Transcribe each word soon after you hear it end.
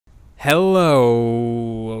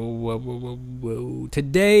Hello.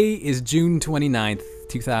 Today is June 29th,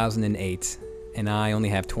 2008, and I only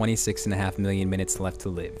have 26.5 million minutes left to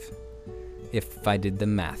live. If I did the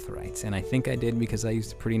math right, and I think I did because I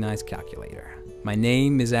used a pretty nice calculator. My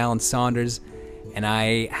name is Alan Saunders, and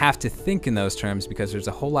I have to think in those terms because there's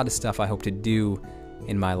a whole lot of stuff I hope to do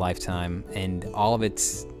in my lifetime, and all of it,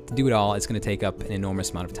 to do it all, it's going to take up an enormous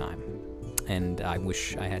amount of time. And I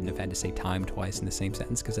wish I hadn't have had to say time twice in the same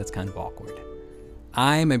sentence because that's kind of awkward.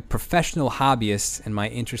 I'm a professional hobbyist, and my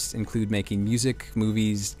interests include making music,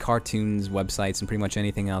 movies, cartoons, websites, and pretty much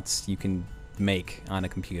anything else you can make on a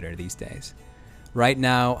computer these days. Right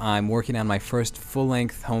now, I'm working on my first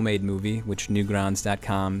full-length homemade movie, which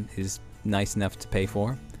Newgrounds.com is nice enough to pay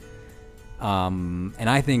for. And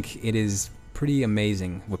I think it is pretty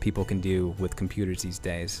amazing what people can do with computers these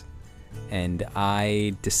days. And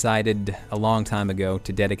I decided a long time ago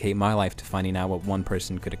to dedicate my life to finding out what one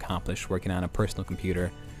person could accomplish working on a personal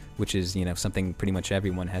computer, which is, something pretty much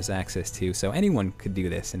everyone has access to. So anyone could do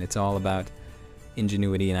this, and it's all about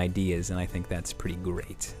ingenuity and ideas, and I think that's pretty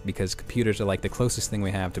great because computers are like the closest thing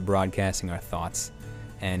we have to broadcasting our thoughts,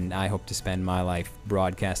 and I hope to spend my life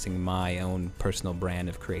broadcasting my own personal brand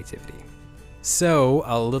of creativity. So,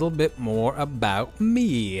 a little bit more about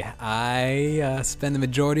me. I spend the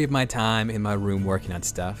majority of my time in my room working on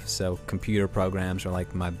stuff, so computer programs are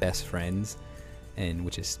like my best friends, and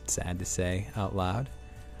which is sad to say out loud.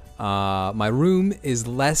 My room is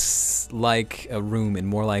less like a room and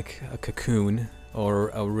more like a cocoon or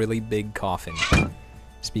a really big coffin.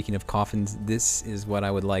 Speaking of coffins, this is what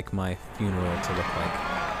I would like my funeral to look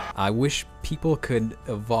like. I wish people could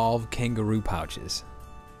evolve kangaroo pouches.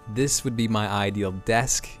 This would be my ideal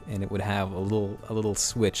desk, and it would have a little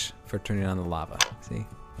switch for turning on the lava. See?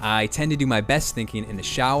 I tend to do my best thinking in the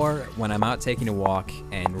shower, when I'm out taking a walk,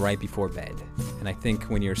 and right before bed. And I think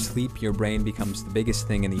when you're asleep, your brain becomes the biggest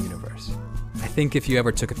thing in the universe. I think if you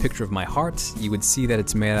ever took a picture of my heart, you would see that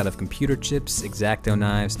it's made out of computer chips, X-Acto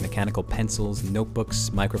knives, mechanical pencils,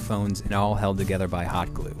 notebooks, microphones, and all held together by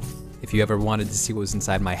hot glue. If you ever wanted to see what was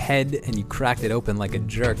inside my head and you cracked it open like a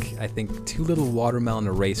jerk, I think 2 little watermelon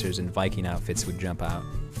erasers in Viking outfits would jump out.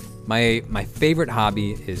 My favorite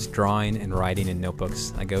hobby is drawing and writing in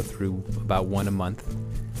notebooks. I go through about 1 a month.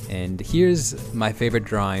 And here's my favorite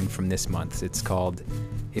drawing from this month. It's called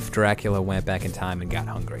If Dracula Went Back in Time and Got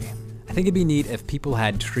Hungry. I think it'd be neat if people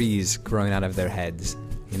had trees growing out of their heads,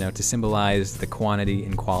 to symbolize the quantity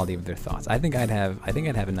and quality of their thoughts. I think I'd have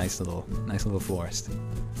a nice little florist.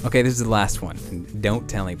 Okay, this is the last one. And don't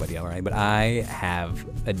tell anybody, all right? But I have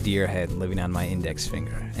a deer head living on my index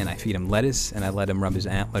finger, and I feed him lettuce, and I let him rub his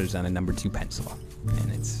antlers on a number 2 pencil,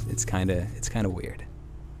 and it's kind of weird.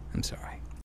 I'm sorry.